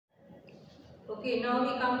Okay, now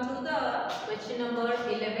we come to the question number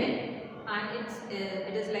 11 and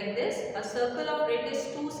it is like this. A circle of radius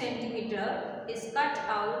 2 centimeter is cut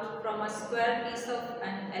out from a square piece of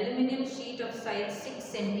an aluminium sheet of size 6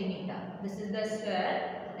 centimeter. This is the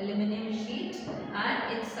square aluminium sheet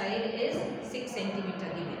and its side is 6 centimeter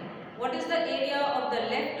given. What is the area of the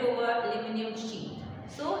leftover aluminium sheet?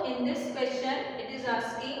 So in this question it is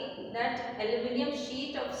asking that aluminium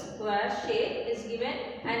sheet of square shape is given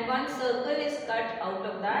and one circle is cut out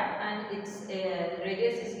of that and its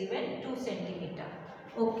radius is given 2 centimeter.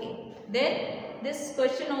 Okay. Then this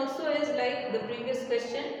question also is like the previous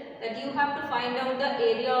question, that you have to find out the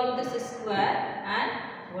area of this square, and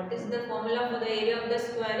what is the formula for the area of the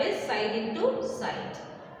square is side into side.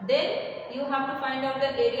 Then you have to find out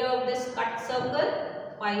the area of this cut circle.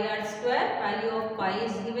 Pi r square, value of pi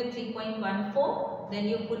is given 3.14. Then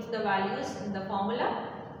you put the values in the formula.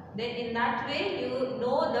 Then in that way you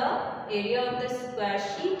know the area of the square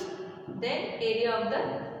sheet, then area of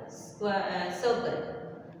the square, circle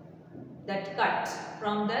that cut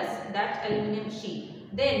from that aluminium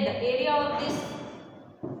sheet. Then the area of this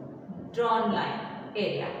drawn line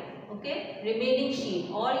area. Okay, remaining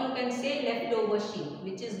sheet, or you can say leftover sheet,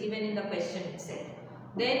 which is given in the question itself.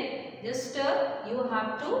 Then just you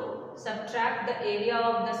have to subtract the area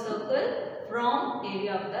of the circle from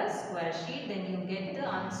area of the square sheet, then you get the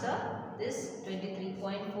answer. This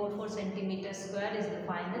 23.44 centimeter square is the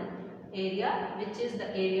final area, which is the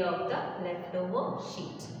area of the leftover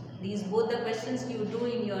sheet. These both the questions you do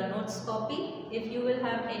in your notes copy. If you will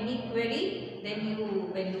have any query, then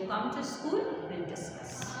when you come to school, we'll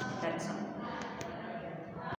discuss. That's all.